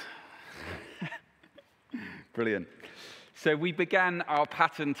Brilliant. So we began our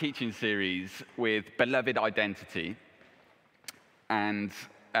pattern teaching series with beloved identity, and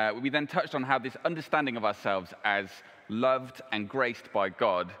we then touched on how this understanding of ourselves as loved and graced by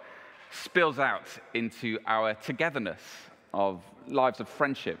God spills out into our togetherness of lives of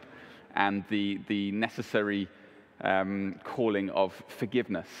friendship and the necessary calling of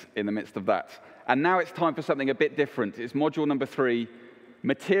forgiveness in the midst of that. And now it's time for something a bit different. It's module number 3,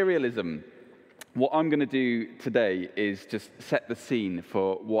 materialism. What I'm going to do today is just set the scene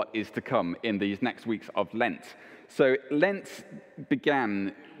for what is to come in these next weeks of Lent. So Lent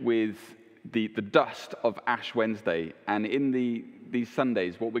began with the dust of Ash Wednesday, and in these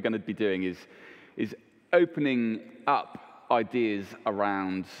Sundays, what we're going to be doing is opening up ideas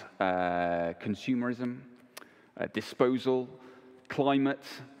around consumerism, disposal, climate,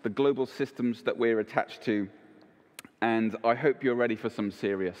 the global systems that we're attached to, and I hope you're ready for some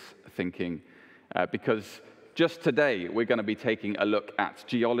serious thinking. Because just today, we're going to be taking a look at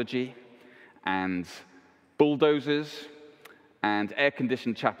geology and bulldozers and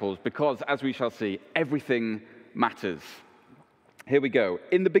air-conditioned chapels, because, as we shall see, everything matters. Here we go.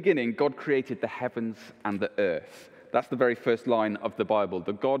 In the beginning, God created the heavens and the earth. That's the very first line of the Bible.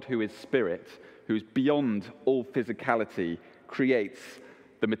 The God who is spirit, who is beyond all physicality, creates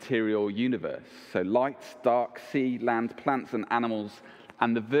the material universe. So light, dark, sea, land, plants, and animals.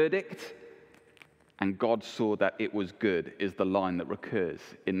 And the verdict, "And God saw that it was good," is the line that recurs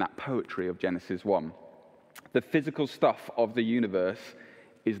in that poetry of Genesis 1. The physical stuff of the universe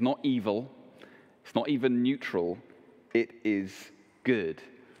is not evil, it's not even neutral, it is good.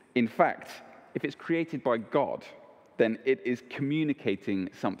 In fact, if it's created by God, then it is communicating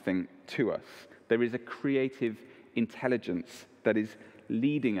something to us. There is a creative intelligence that is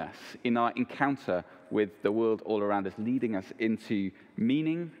leading us in our encounter with the world all around us, leading us into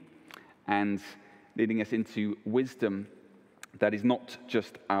meaning and leading us into wisdom that is not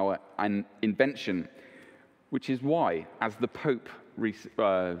just our invention, which is why, as the Pope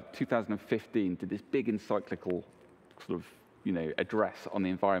 2015 did this big encyclical sort of address on the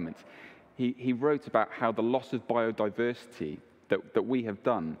environment, he wrote about how the loss of biodiversity that we have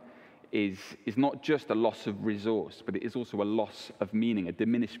done is not just a loss of resource, but it is also a loss of meaning, a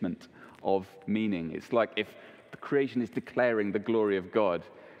diminishment of meaning. It's like if the creation is declaring the glory of God,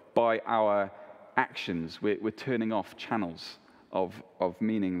 by our actions, we're turning off channels of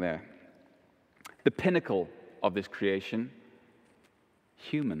meaning there. The pinnacle of this creation,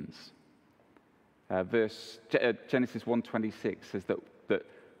 humans. Genesis 1:26 says that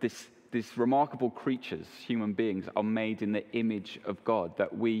these remarkable creatures, human beings, are made in the image of God,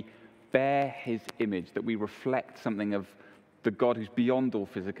 that we bear his image, that we reflect something of the God who's beyond all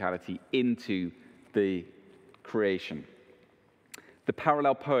physicality into the creation. The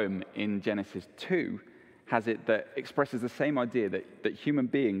parallel poem in Genesis 2 has it that expresses the same idea that human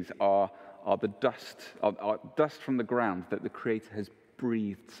beings are the dust from the ground that the Creator has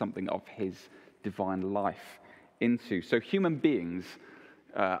breathed something of his divine life into. So human beings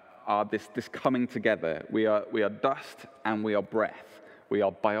are this coming together. We are dust and we are breath. We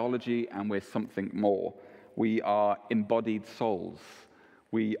are biology and we're something more. We are embodied souls.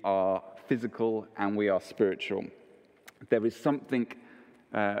 We are physical and we are spiritual. There is something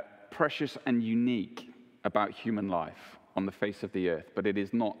precious and unique about human life on the face of the earth, but it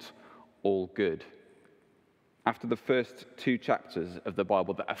is not all good. After the first 2 chapters of the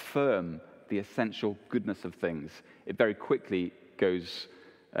Bible that affirm the essential goodness of things, it very quickly goes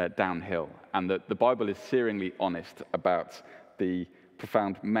downhill. And the Bible is searingly honest about the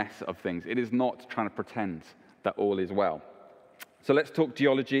profound mess of things. It is not trying to pretend that all is well. So let's talk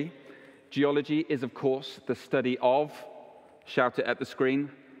geology. Geology is, of course, the study of, shout it at the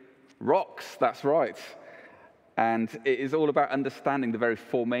screen, rocks, that's right. And it is all about understanding the very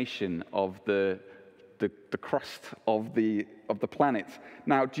formation of the crust of the planet.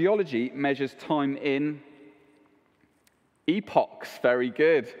 Now, geology measures time in epochs, very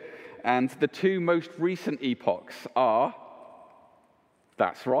good. And the 2 most recent epochs are,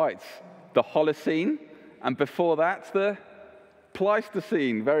 that's right, the Holocene, and before that, the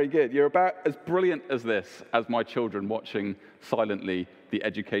Pleistocene. Very good. You're about as brilliant as this as my children watching silently the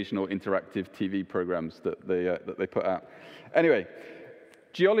educational interactive TV programs that they put out. Anyway,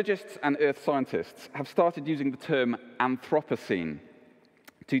 geologists and earth scientists have started using the term Anthropocene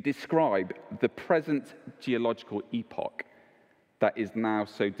to describe the present geological epoch that is now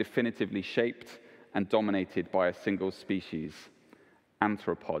so definitively shaped and dominated by a single species,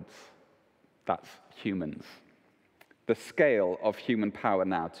 anthropods. That's humans. The scale of human power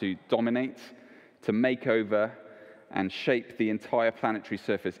now to dominate, to make over, and shape the entire planetary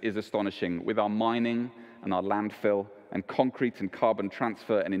surface is astonishing. With our mining and our landfill and concrete and carbon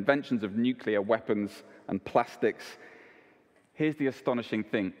transfer and inventions of nuclear weapons and plastics, here's the astonishing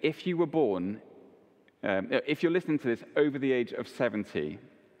thing. If you were born, if you're listening to this over the age of 70,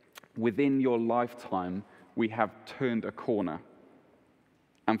 within your lifetime, we have turned a corner.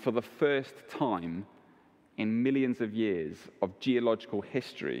 And for the first time in millions of years of geological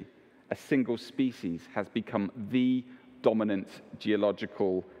history, a single species has become the dominant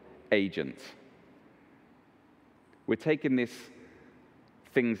geological agent. We're taking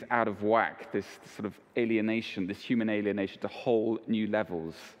things out of whack, this sort of alienation, this human alienation to whole new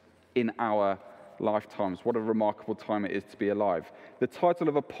levels in our lifetimes. What a remarkable time it is to be alive. The title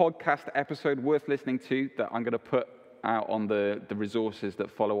of a podcast episode worth listening to that I'm going to put out on the resources that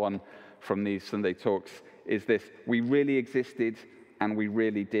follow on from these Sunday talks is this: we really existed and we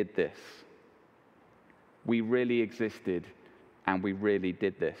really did this. We really existed and we really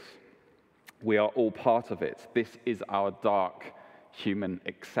did this. We are all part of it. This is our dark human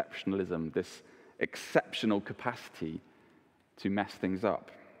exceptionalism, this exceptional capacity to mess things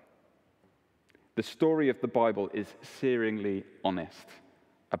up. The story of the Bible is searingly honest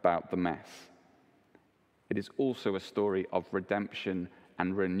about the mess. It is also a story of redemption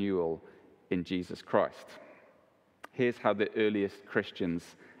and renewal in Jesus Christ. Here's how the earliest Christians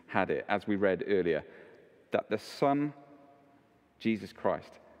had it, as we read earlier, that the Son, Jesus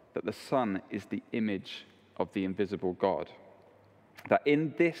Christ, that the Son is the image of the invisible God. That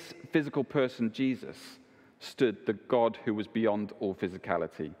in this physical person, Jesus, stood the God who was beyond all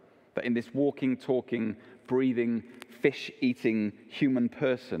physicality. That in this walking, talking, breathing, fish-eating human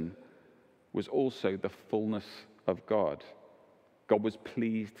person was also the fullness of God. God was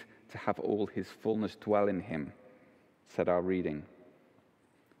pleased to have all his fullness dwell in him, said our reading.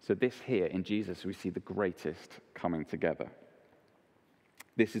 So this here in Jesus, we see the greatest coming together.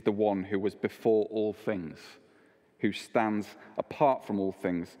 This is the one who was before all things, who stands apart from all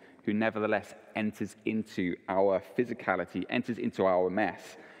things, who nevertheless enters into our physicality, enters into our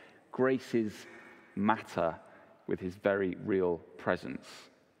mess, graces matter with his very real presence.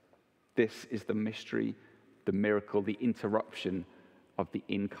 This is the mystery, the miracle, the interruption of the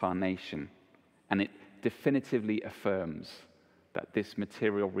incarnation. And it definitively affirms that this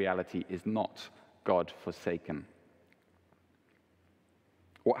material reality is not God-forsaken.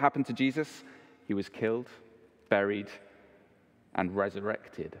 What happened to Jesus? He was killed, buried, and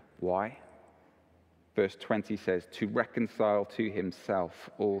resurrected. Why? Verse 20 says, to reconcile to himself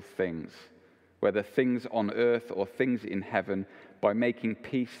all things, whether things on earth or things in heaven, by making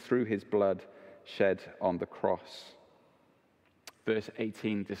peace through his blood shed on the cross. Verse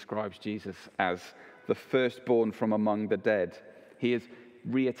 18 describes Jesus as the firstborn from among the dead. He is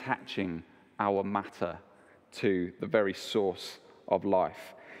reattaching our matter to the very source of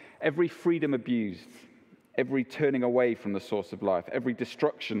life. Every freedom abused, every turning away from the source of life, every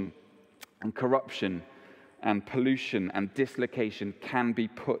destruction and corruption and pollution and dislocation can be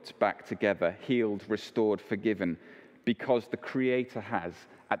put back together, healed, restored, forgiven, because the Creator has,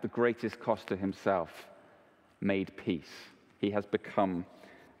 at the greatest cost to himself, made peace. He has become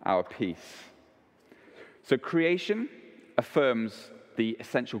our peace. So creation affirms the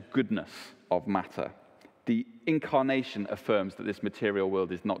essential goodness of matter. The incarnation affirms that this material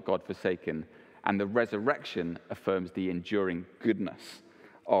world is not God-forsaken, and the resurrection affirms the enduring goodness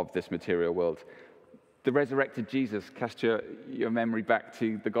of this material world. The resurrected Jesus, cast your memory back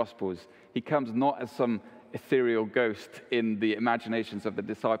to the Gospels. He comes not as some ethereal ghost in the imaginations of the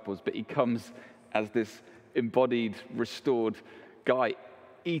disciples, but he comes as this embodied, restored guy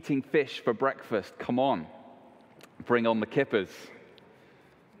eating fish for breakfast. Come on, bring on the kippers.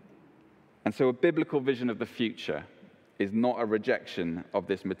 And so a biblical vision of the future is not a rejection of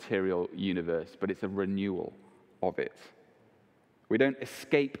this material universe, but it's a renewal of it. We don't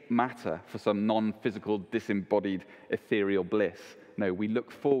escape matter for some non-physical, disembodied, ethereal bliss. No, we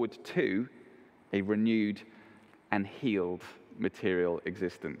look forward to a renewed and healed material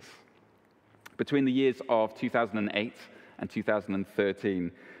existence. Between the years of 2008 and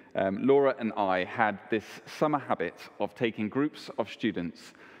 2013, Laura and I had this summer habit of taking groups of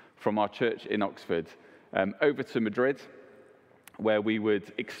students from our church in Oxford over to Madrid, where we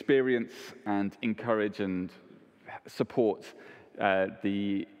would experience and encourage and support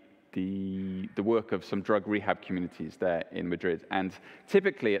the work of some drug rehab communities there in Madrid. And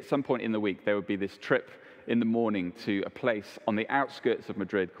typically, at some point in the week, there would be this trip in the morning to a place on the outskirts of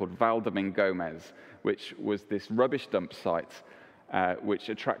Madrid called Valdemin-Gomez, which was this rubbish dump site which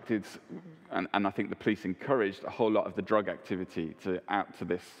attracted, and I think the police encouraged, a whole lot of the drug activity out to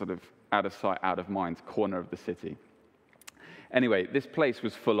this sort of out of sight, out of mind corner of the city. Anyway, this place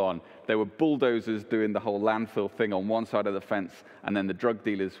was full on. There were bulldozers doing the whole landfill thing on one side of the fence, and then the drug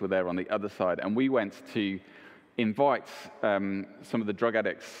dealers were there on the other side. And we went to invite some of the drug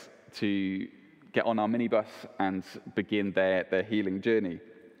addicts to get on our minibus and begin their healing journey.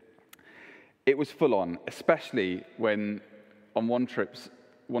 It was full on, especially when on one trip,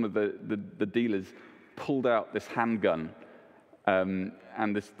 one of the dealers pulled out this handgun. And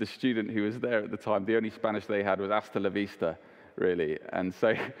the student who was there at the time, the only Spanish they had was hasta la vista, really. And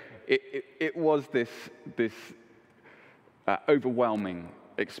so it was this overwhelming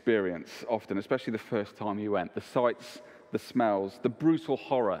experience often, especially the first time you went. The sights, the smells, the brutal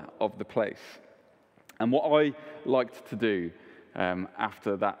horror of the place. And what I liked to do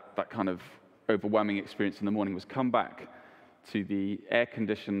after that kind of overwhelming experience in the morning was come back to the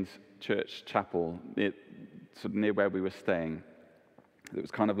air-conditioned church chapel sort of near where we were staying. It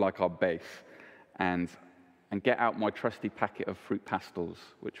was kind of like our base, and get out my trusty packet of fruit pastels,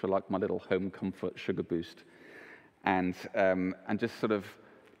 which were like my little home comfort sugar boost, and just sort of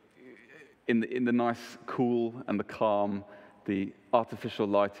in the nice cool and the calm, the artificial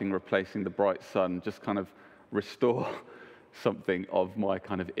lighting replacing the bright sun, just kind of restore something of my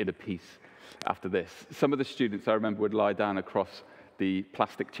kind of inner peace after this. Some of the students, I remember, would lie down across the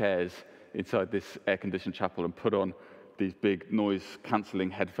plastic chairs inside this air-conditioned chapel and put on these big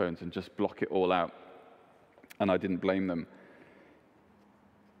noise-cancelling headphones and just block it all out. And I didn't blame them.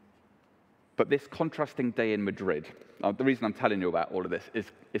 But this contrasting day in Madrid, the reason I'm telling you about all of this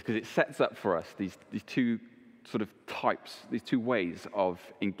is because it sets up for us these two sort of types, these two ways of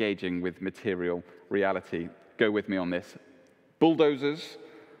engaging with material reality. Go with me on this. Bulldozers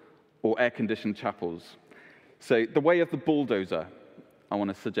or air-conditioned chapels. So the way of the bulldozer, I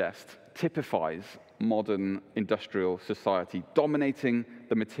want to suggest, typifies modern industrial society, dominating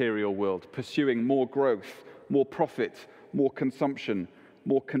the material world, pursuing more growth, more profit, more consumption,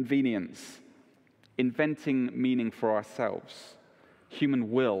 more convenience, inventing meaning for ourselves. Human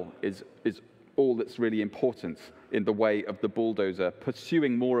will is all that's really important in the way of the bulldozer,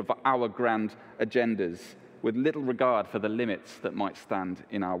 pursuing more of our grand agendas with little regard for the limits that might stand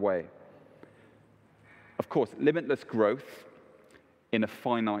in our way. Of course, limitless growth in a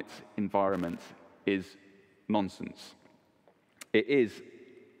finite environment is nonsense. It is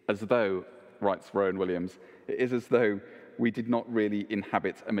as though, writes Rowan Williams, it is as though we did not really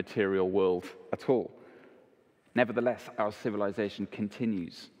inhabit a material world at all. Nevertheless, our civilization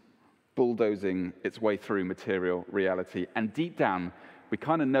continues, bulldozing its way through material reality. And deep down, we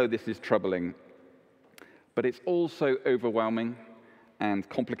kind of know this is troubling, but it's also overwhelming and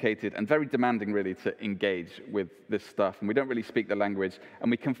complicated and very demanding, really, to engage with this stuff. And we don't really speak the language, and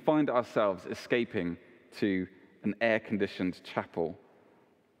we can find ourselves escaping to an air-conditioned chapel,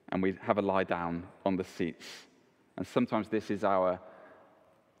 and we have a lie down on the seats. And sometimes this is our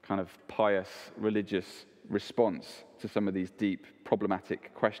kind of pious, religious response to some of these deep,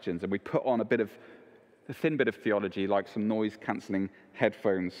 problematic questions. And we put on a thin bit of theology, like some noise-cancelling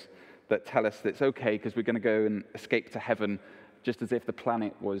headphones that tell us that it's okay because we're going to go and escape to heaven, just as if the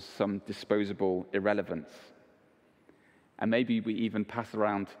planet was some disposable irrelevance. And maybe we even pass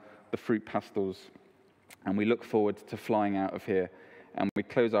around the fruit pastels and we look forward to flying out of here, and we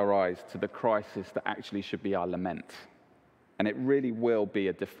close our eyes to the crisis that actually should be our lament. And it really will be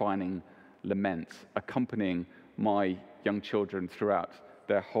a defining lament, accompanying my young children throughout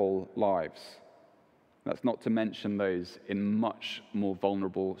their whole lives. That's not to mention those in much more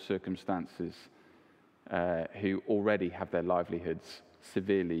vulnerable circumstances who already have their livelihoods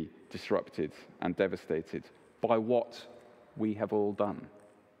severely disrupted and devastated by what we have all done.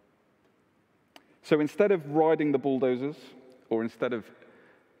 So instead of riding the bulldozers, or instead of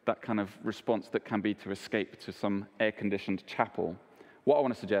that kind of response that can be to escape to some air-conditioned chapel, what I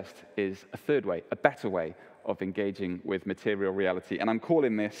want to suggest is a third way, a better way of engaging with material reality. And I'm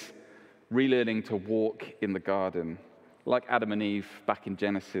calling this relearning to walk in the garden, like Adam and Eve back in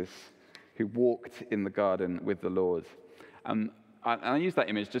Genesis, who walked in the garden with the Lord. And I use that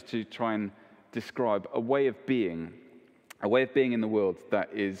image just to try and describe a way of being in the world that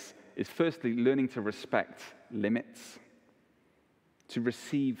is firstly learning to respect limits, to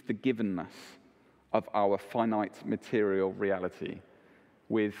receive the givenness of our finite material reality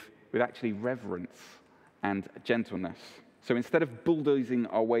with actually reverence and gentleness. So instead of bulldozing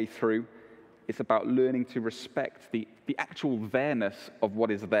our way through, it's about learning to respect the actual there-ness of what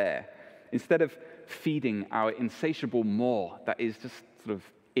is there. Instead of feeding our insatiable more that is just sort of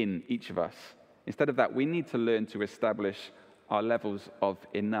in each of us, instead of that, we need to learn to establish our levels of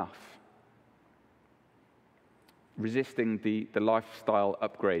enough. Resisting the lifestyle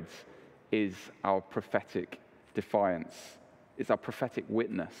upgrades is our prophetic defiance. It's our prophetic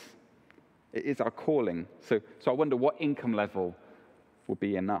witness. It is our calling. So I wonder what income level will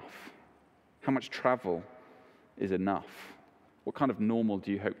be enough? How much travel is enough? What kind of normal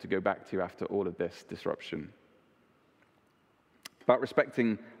do you hope to go back to after all of this disruption? About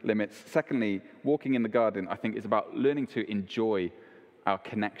respecting limits. Secondly, walking in the garden, I think, is about learning to enjoy our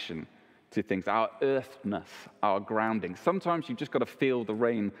connection to things, our earthness, our grounding. Sometimes you've just got to feel the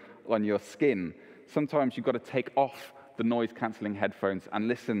rain on your skin. Sometimes you've got to take off the noise-cancelling headphones and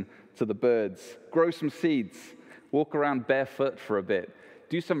listen to the birds. Grow some seeds. Walk around barefoot for a bit.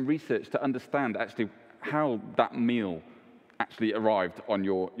 Do some research to understand actually how that meal actually arrived on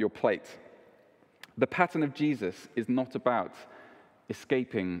your plate. The pattern of Jesus is not about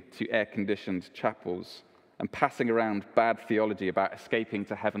escaping to air-conditioned chapels and passing around bad theology about escaping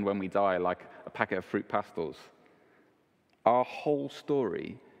to heaven when we die like a packet of fruit pastels. Our whole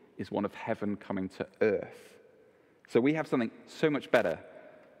story is one of heaven coming to earth. So we have something so much better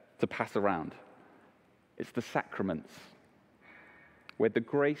to pass around. It's the sacraments, where the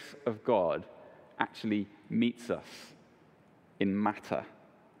grace of God actually meets us in matter.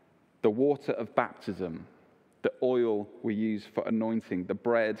 The water of baptism, the oil we use for anointing, the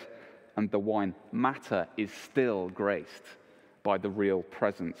bread and the wine. Matter is still graced by the real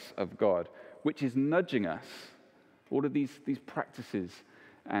presence of God, which is nudging us. All of these practices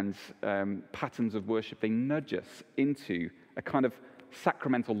and patterns of worship, they nudge us into a kind of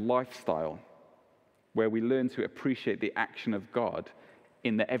sacramental lifestyle where we learn to appreciate the action of God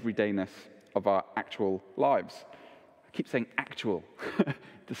in the everydayness of our actual lives. I keep saying actual.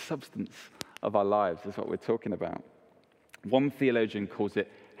 The substance of our lives is what we're talking about. One theologian calls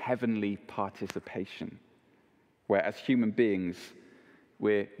it heavenly participation, where as human beings,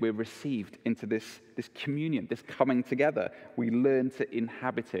 we're received into this communion, this coming together. We learn to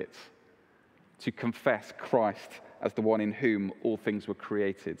inhabit it, to confess Christ as the one in whom all things were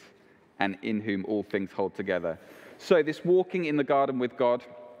created and in whom all things hold together. So this walking in the garden with God,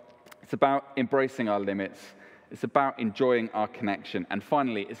 it's about embracing our limits. It's about enjoying our connection. And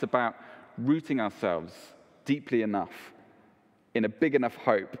finally, it's about rooting ourselves deeply enough in a big enough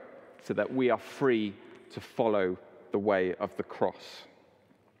hope so that we are free to follow the way of the cross.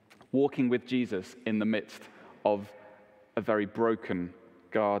 Walking with Jesus in the midst of a very broken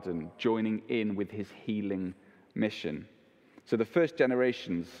garden, joining in with his healing mission. So the first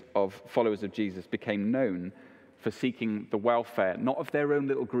generations of followers of Jesus became known for seeking the welfare, not of their own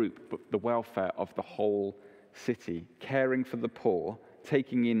little group, but the welfare of the whole city, caring for the poor,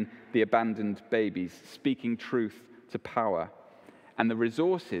 taking in the abandoned babies, speaking truth to power. And the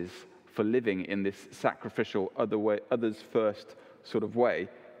resources for living in this sacrificial, others first sort of way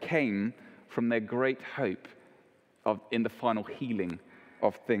came from their great hope in the final healing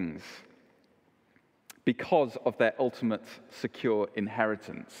of things. Because of their ultimate secure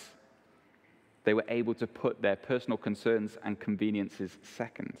inheritance, they were able to put their personal concerns and conveniences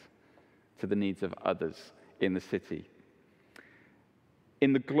second to the needs of others in the city.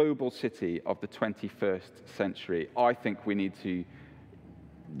 In the global city of the 21st century, I think we need to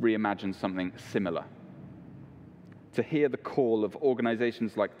reimagine something similar. To hear the call of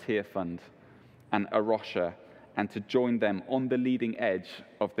organizations like Tear Fund and A Rocha, and to join them on the leading edge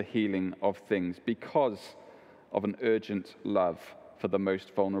of the healing of things because of an urgent love for the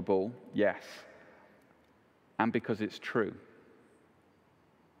most vulnerable, yes, and because it's true.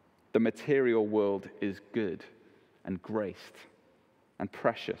 The material world is good and graced and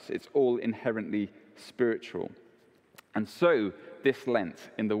precious. It's all inherently spiritual. And so, this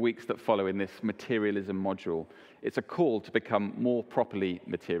Lent, in the weeks that follow in this materialism module, it's a call to become more properly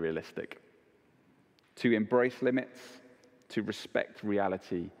materialistic, to embrace limits, to respect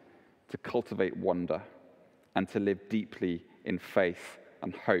reality, to cultivate wonder, and to live deeply in faith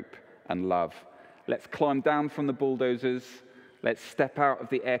and hope and love. Let's climb down from the bulldozers, let's step out of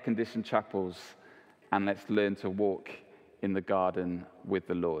the air-conditioned chapels, and let's learn to walk in the garden with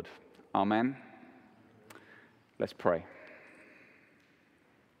the Lord. Amen. Let's pray.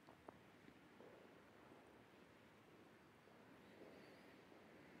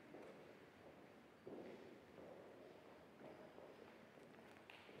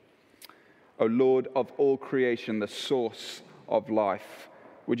 O Lord of all creation, the source of life,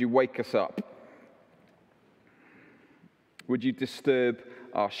 would you wake us up? Would you disturb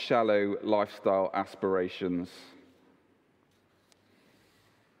our shallow lifestyle aspirations?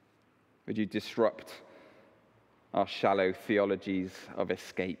 Would you disrupt our shallow theologies of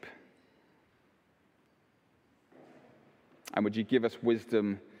escape? And would you give us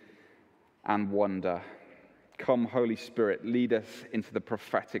wisdom and wonder? Come, Holy Spirit, lead us into the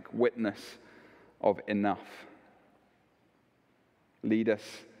prophetic witness of enough. Lead us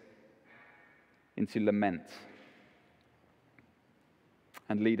into lament.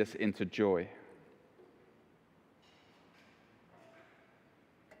 And lead us into joy.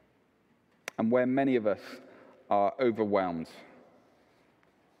 And where many of us are overwhelmed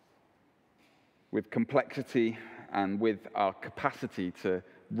with complexity and with our capacity to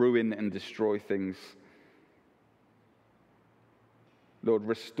ruin and destroy things, Lord,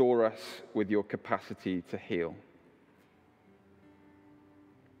 restore us with your capacity to heal.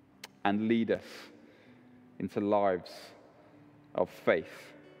 And lead us into lives of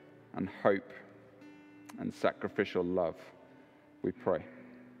faith and hope and sacrificial love, we pray.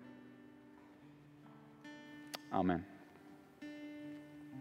 Amen.